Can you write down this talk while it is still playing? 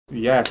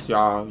Yes,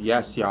 y'all.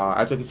 Yes, y'all.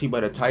 As you can see by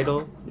the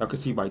title, y'all can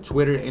see by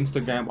Twitter,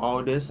 Instagram,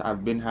 all this,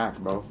 I've been hacked,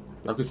 bro.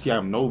 Y'all can see I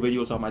have no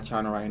videos on my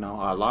channel right now.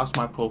 I lost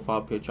my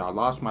profile picture. I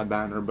lost my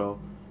banner, bro.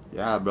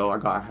 Yeah, bro, I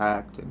got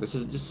hacked. And this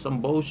is just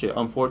some bullshit.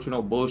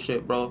 Unfortunate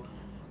bullshit, bro.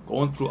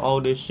 Going through all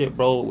this shit,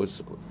 bro,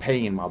 was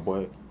pain, my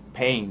boy.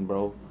 Pain,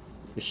 bro.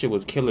 This shit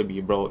was killing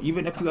me, bro.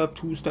 Even if you have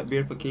two-step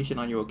verification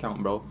on your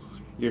account, bro,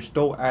 you're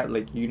still at,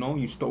 like,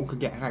 you still could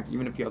get hacked.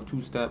 Even if you have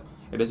two-step,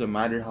 it doesn't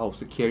matter how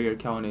secure your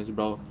account is,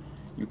 bro.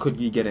 You could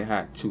be getting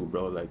hacked too,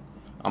 bro. Like,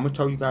 I'm gonna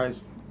tell you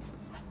guys,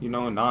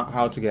 not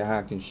how to get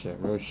hacked and shit,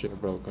 real shit,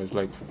 bro. Cause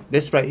like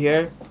this right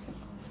here,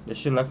 this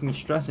shit left me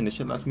stressing. This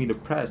shit left me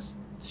depressed.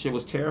 This shit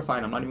was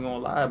terrifying. I'm not even gonna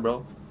lie,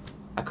 bro.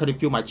 I couldn't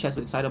feel my chest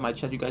inside of my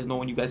chest. You guys know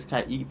when you guys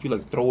can't eat, feel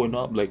like throwing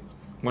up, like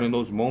one of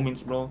those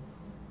moments, bro.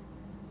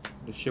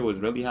 This shit was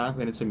really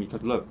happening to me.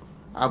 Cause look,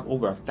 I have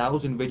over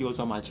 1,000 videos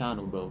on my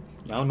channel, bro.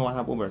 Y'all know I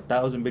have over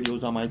 1,000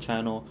 videos on my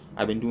channel.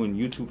 I've been doing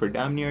YouTube for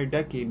damn near a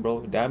decade,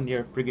 bro. Damn near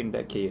a friggin'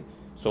 decade.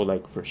 So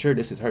like for sure,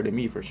 this is hurting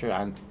me for sure.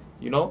 And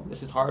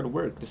this is hard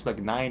work. This is like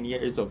 9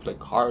 years of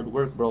like hard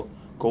work, bro.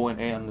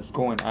 Going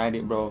at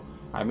it, bro.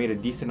 I made a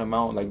decent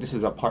amount. Like this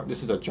is a part.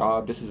 This is a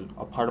job. This is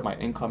a part of my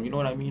income. You know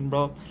what I mean,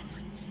 bro?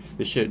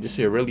 This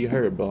shit really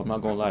hurt, bro. I'm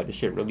not gonna lie, this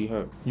shit really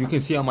hurt. You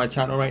can see on my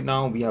channel right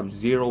now, we have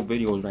 0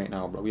 videos right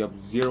now, bro. We have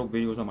 0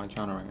 videos on my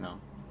channel right now.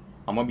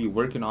 I'm gonna be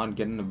working on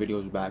getting the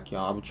videos back,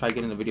 y'all. I'm gonna try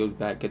getting the videos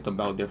back, get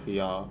them out there for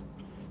y'all.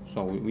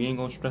 So we ain't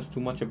gonna stress too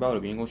much about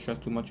it. We ain't gonna stress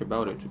too much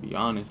about it, to be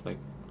honest. Like,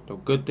 the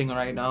good thing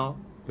right now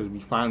is we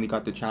finally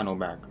got the channel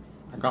back.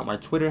 I got my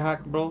Twitter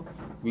hacked, bro.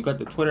 We got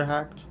the Twitter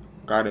hacked.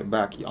 Got it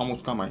back. He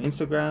almost got my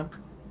Instagram.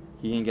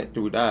 He ain't get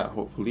through that.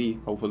 Hopefully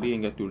he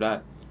ain't get through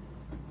that.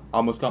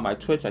 Almost got my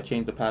Twitch. I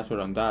changed the password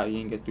on that. He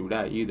didn't get through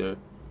that either.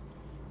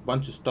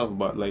 Bunch of stuff,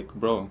 but like,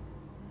 bro,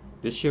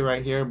 this shit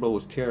right here, bro,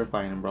 was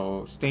terrifying,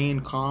 bro.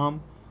 Staying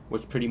calm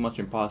was pretty much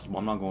impossible.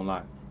 I'm not gonna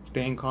lie.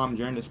 Staying calm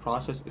during this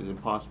process is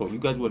impossible. You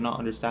guys would not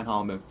understand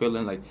how I've been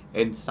feeling, like,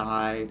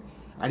 inside.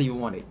 I didn't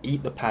even want to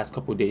eat the past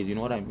couple days. You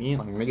know what I mean?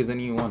 Like, niggas didn't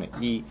even want to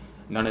eat.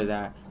 None of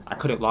that. I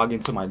couldn't log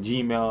into my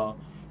Gmail.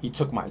 He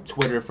took my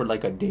Twitter for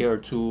like a day or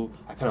two.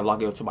 I couldn't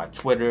log into my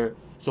Twitter.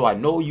 So I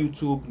no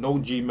YouTube, no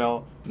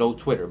Gmail, no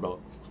Twitter, bro.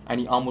 And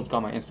he almost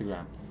got my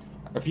Instagram.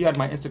 If he had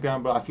my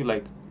Instagram, bro, I feel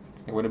like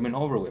it would have been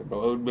over with, bro.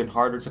 It would have been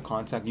harder to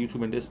contact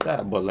YouTube and this,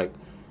 that. But like,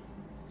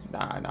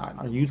 nah.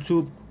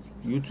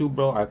 YouTube,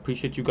 bro, I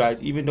appreciate you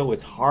guys. Even though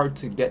it's hard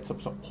to get some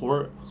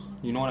support,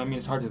 you know what I mean?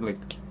 It's hard to like,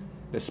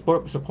 the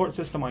support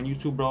system on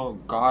YouTube, bro.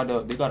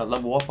 They gotta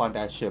level up on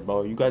that shit,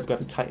 bro. You guys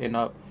gotta tighten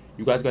up.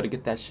 You guys gotta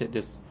get that shit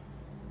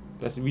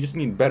we just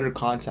need better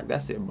contact.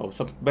 That's it, bro.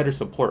 Some better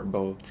support,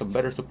 bro. Some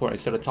better support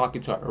instead of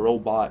talking to a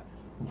robot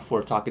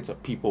before talking to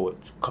people a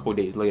couple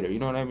days later. You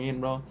know what I mean,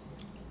 bro?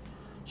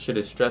 Shit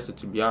is stressing,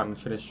 to be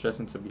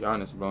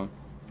honest. Bro.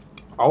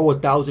 All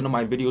 1,000 of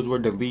my videos were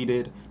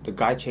deleted. The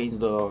guy changed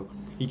the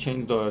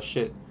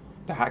shit.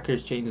 The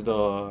hackers changed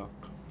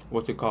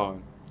what's it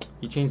called?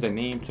 He changed the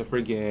name to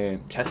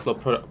friggin' Tesla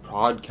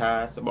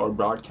broadcast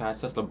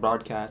Tesla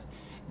broadcast.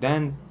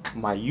 Then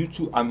my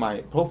YouTube on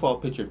my profile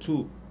picture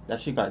too. That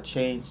shit got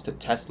changed to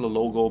Tesla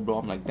logo, bro.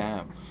 I'm like,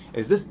 damn.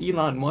 Is this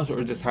Elon Musk or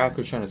is this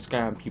hackers trying to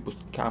scam people,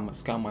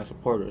 scam my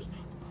supporters?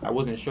 I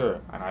wasn't sure,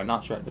 and I'm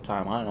not sure at the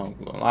time. I don't know,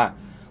 I'm gonna lie.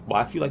 But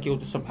I feel like it was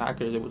just some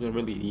hackers. It wasn't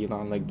really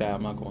Elon like that.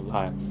 I'm not gonna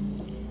lie.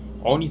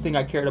 Only thing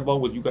I cared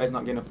about was you guys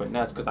not getting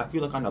finesse, because I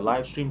feel like on the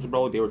live streams,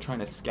 bro, they were trying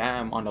to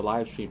scam on the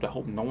live streams. I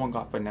hope no one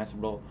got finesse,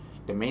 bro.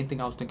 The main thing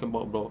I was thinking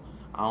about, bro,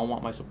 I don't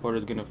want my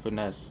supporters getting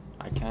finesse.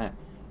 I can't,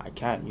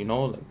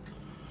 like,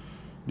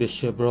 this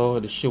shit, bro,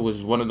 this shit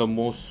was one of the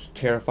most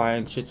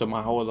terrifying shits of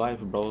my whole life,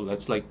 bro.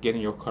 That's like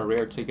getting your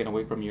career taken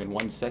away from you in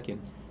 1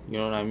 second. You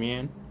know what I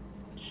mean?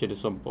 Shit is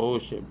some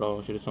bullshit,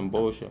 bro. Shit is some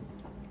bullshit.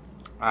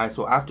 Alright,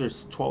 so after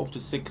 12 to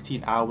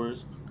 16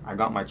 hours, I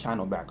got my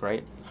channel back,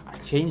 right? I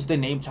changed the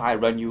name to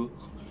iRunYhu,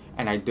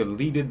 and I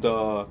deleted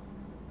the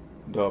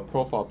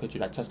profile picture,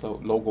 that Tesla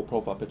logo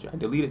profile picture. I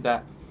deleted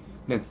that.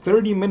 Then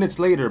 30 minutes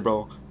later,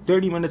 bro,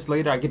 30 minutes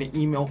later, I get an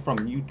email from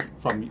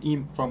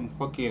from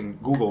fucking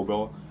Google,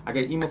 bro. I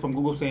get an email from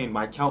Google saying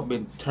my account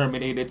been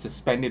terminated,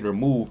 suspended,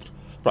 removed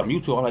from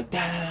YouTube. I'm like,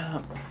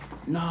 damn,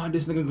 nah,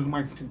 this nigga got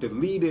my shit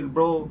deleted,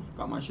 bro.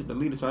 Got my shit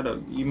deleted. So I had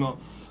to email,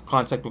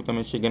 contact with them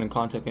and shit, get in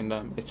contact with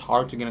them. It's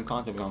hard to get in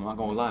contact with them, I'm not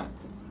gonna lie.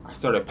 I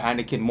started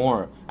panicking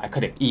more. I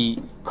couldn't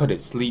eat,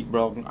 couldn't sleep,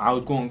 bro. I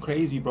was going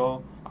crazy,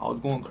 bro. I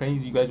was going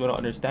crazy. You guys wouldn't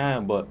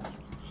understand, but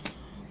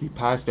we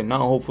passed it now.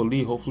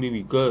 Hopefully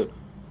we good.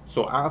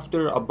 So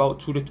after about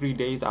 2 to 3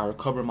 days, I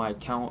recovered my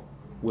account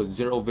with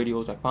 0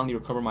 videos. I finally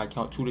recovered my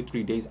account 2 to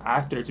 3 days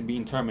after it's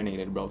being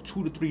terminated, bro.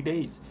 2 to 3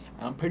 days.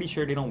 And I'm pretty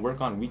sure they don't work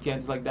on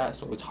weekends like that,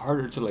 so it's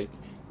harder to like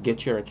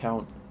get your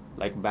account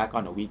like back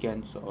on the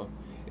weekend. So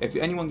if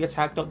anyone gets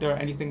hacked out there or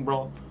anything,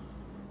 bro,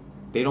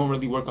 they don't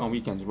really work on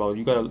weekends, bro.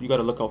 You gotta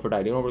look out for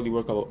that. They don't really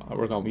work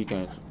on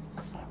weekends.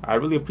 I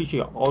really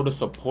appreciate all the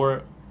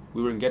support.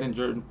 We were getting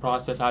during the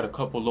process. I had a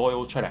couple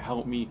loyals trying to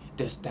help me.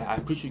 This, that. I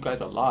appreciate you guys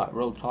a lot.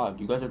 Real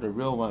talk. You guys are the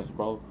real ones,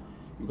 bro.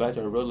 You guys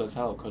are real as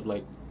hell. Cause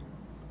like,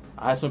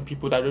 I had some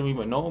people that don't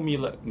even know me,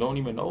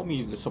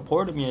 that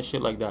supported me and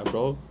shit like that,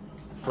 bro.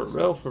 For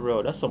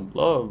real. That's some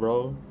love,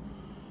 bro.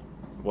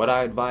 What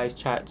I advise,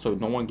 chat, so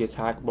no one gets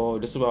hacked, bro.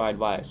 This is what I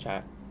advise,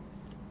 chat.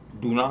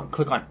 Do not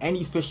click on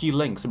any fishy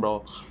links,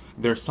 bro.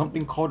 There's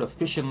something called a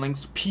phishing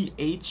links,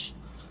 PH.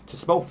 To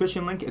spell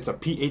phishing link, it's a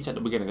PH at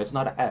the beginning. It's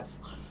not an F.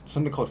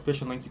 Something called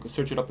phishing links. You can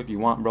search it up if you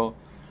want, bro.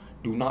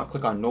 Do not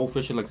click on no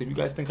phishing links. If you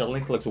guys think a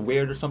link looks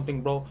weird or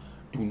something, bro,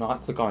 do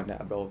not click on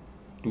that, bro.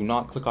 Do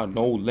not click on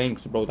no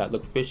links, bro, that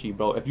look fishy,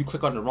 bro. If you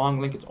click on the wrong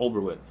link, it's over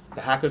with.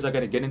 The hackers are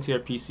going to get into your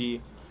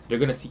PC. They're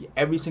going to see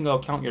every single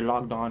account you're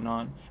logged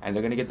on, and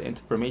they're going to get the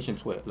information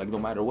to it, like, no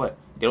matter what.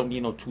 They don't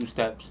need no 2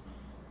 steps.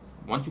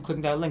 Once you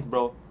click that link,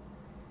 bro,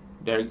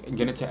 they're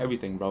getting into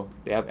everything, bro.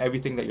 They have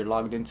everything that you're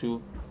logged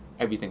into.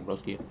 Everything,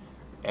 broski.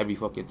 Every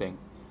fucking thing.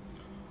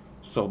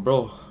 So,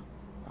 bro,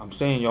 I'm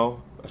saying,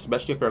 yo,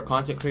 especially if you're a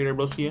content creator,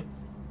 broski,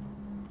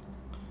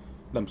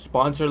 them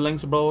sponsor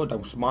links, bro,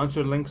 them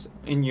sponsor links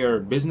in your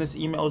business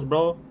emails,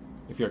 bro,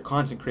 if you're a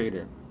content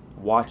creator,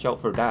 watch out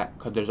for that,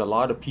 because there's a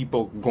lot of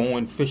people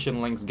going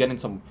phishing links, getting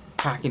some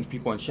hacking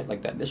people and shit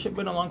like that. This shit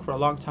been along for a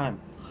long time,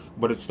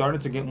 but it's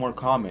starting to get more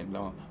common.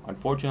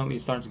 Unfortunately,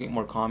 it's starting to get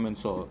more common,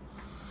 so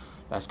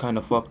that's kind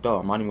of fucked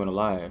up. I'm not even gonna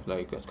lie,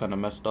 like, that's kind of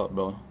messed up,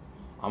 bro.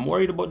 I'm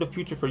worried about the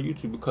future for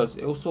YouTube, because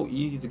it was so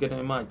easy to get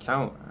in my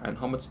account, and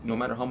how much, no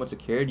matter how much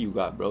security you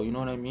got, bro, you know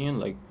what I mean?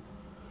 Like,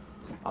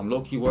 I'm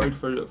low-key worried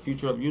for the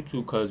future of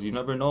YouTube, because you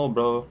never know,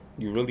 bro.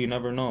 You really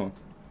never know.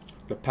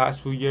 The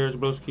past few years,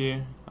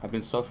 broski, I've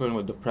been suffering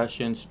with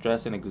depression,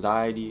 stress, and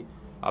anxiety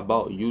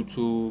about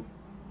YouTube,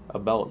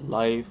 about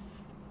life,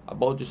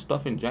 about just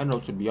stuff in general,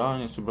 to be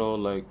honest, bro.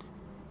 Like,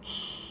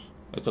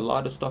 it's a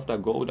lot of stuff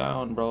that go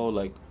down, bro.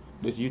 Like,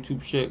 this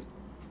YouTube shit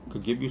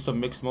could give you some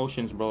mixed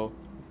emotions, bro.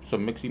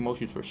 Some mixed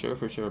emotions for sure,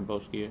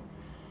 broski.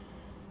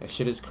 That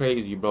shit is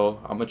crazy, bro.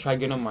 I'm gonna try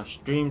getting my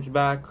streams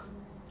back.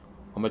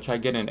 I'm gonna try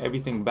getting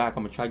everything back.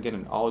 I'm gonna try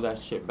getting all that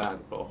shit back,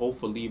 bro.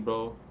 Hopefully,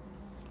 bro.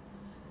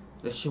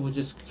 That shit was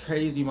just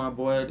crazy, my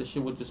boy. This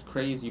shit was just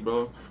crazy,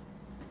 bro.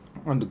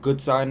 On the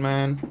good side,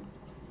 man,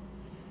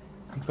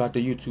 I got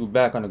the YouTube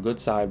back on the good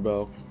side,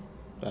 bro.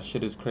 That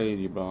shit is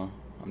crazy, bro.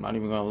 I'm not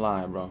even gonna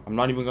lie, bro. I'm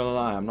not even gonna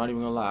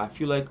lie. I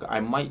feel like I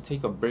might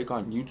take a break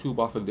on YouTube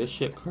off of this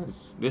shit,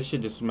 because this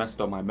shit just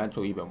messed up my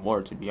mental even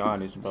more, to be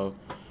honest, bro.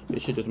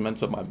 This shit just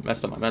messed up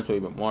my mental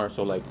even more.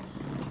 So, like,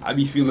 I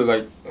be feeling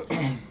like,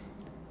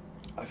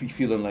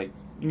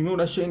 you know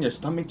that shit in your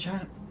stomach,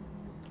 chat?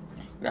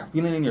 That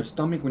feeling in your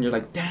stomach when you're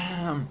like,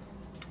 damn,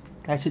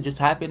 that shit just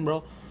happened,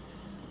 bro.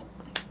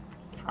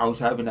 I was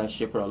having that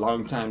shit for a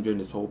long time during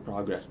this whole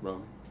progress,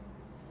 bro.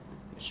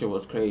 This shit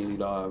was crazy,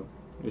 dog.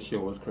 This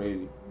shit was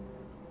crazy.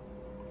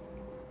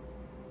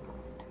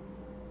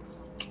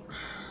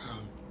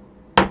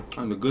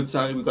 On the good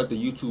side, we got the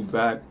YouTube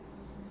back.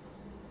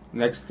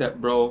 Next step,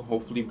 bro.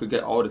 Hopefully, we could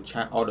get all the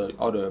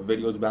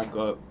videos back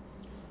up.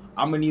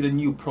 I'm gonna need a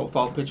new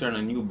profile picture and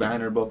a new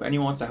banner, bro. If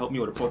anyone wants to help me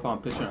with a profile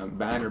picture and a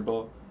banner,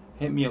 bro,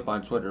 hit me up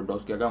on Twitter, bro.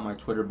 I got my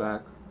Twitter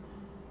back,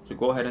 so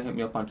go ahead and hit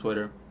me up on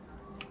Twitter.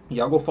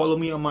 Y'all go follow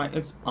me on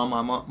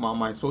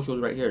my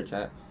socials right here,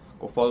 chat.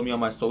 Go follow me on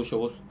my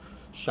socials.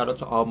 Shout out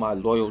to all my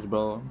loyals,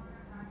 bro.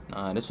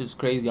 This is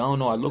crazy. I don't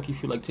know. I low-key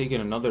feel like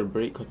taking another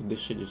break because this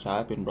shit just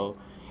happened, bro.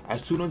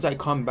 As soon as I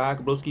come back,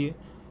 broski,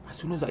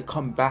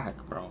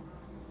 bro,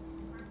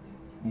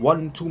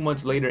 1-2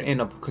 months later in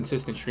of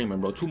consistent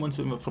streaming, bro. 2 months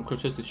from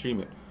consistent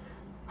streaming,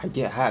 I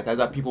get hacked. I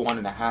got people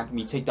wanting to hack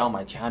me, take down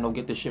my channel,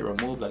 get this shit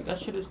removed. Like, that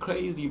shit is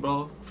crazy,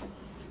 bro.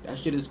 That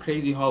shit is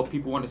crazy how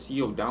people want to see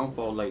your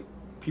downfall. Like,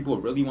 people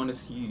really want to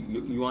see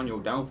you on your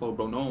downfall,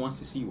 bro. No one wants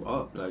to see you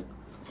up. Like,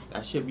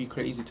 that shit be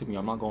crazy to me.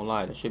 I'm not gonna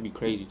lie. That shit be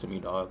crazy to me,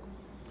 dog.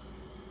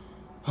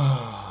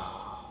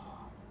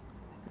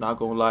 Not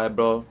gonna lie,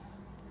 bro.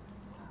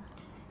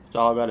 That's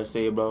all I gotta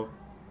say, bro.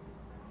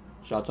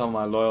 Shout out to all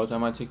my loyals. I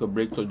might take a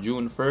break till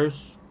June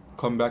 1st.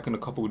 Come back in a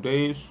couple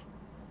days.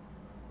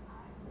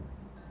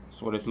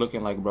 That's what it's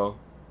looking like, bro.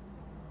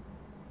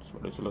 That's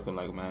what it's looking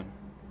like, man.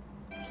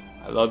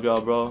 I love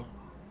y'all, bro.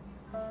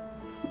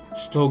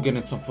 Still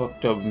getting some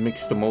fucked up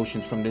mixed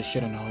emotions from this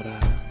shit and all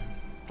that.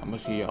 I'm gonna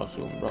see y'all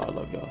soon, bro. I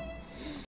love y'all.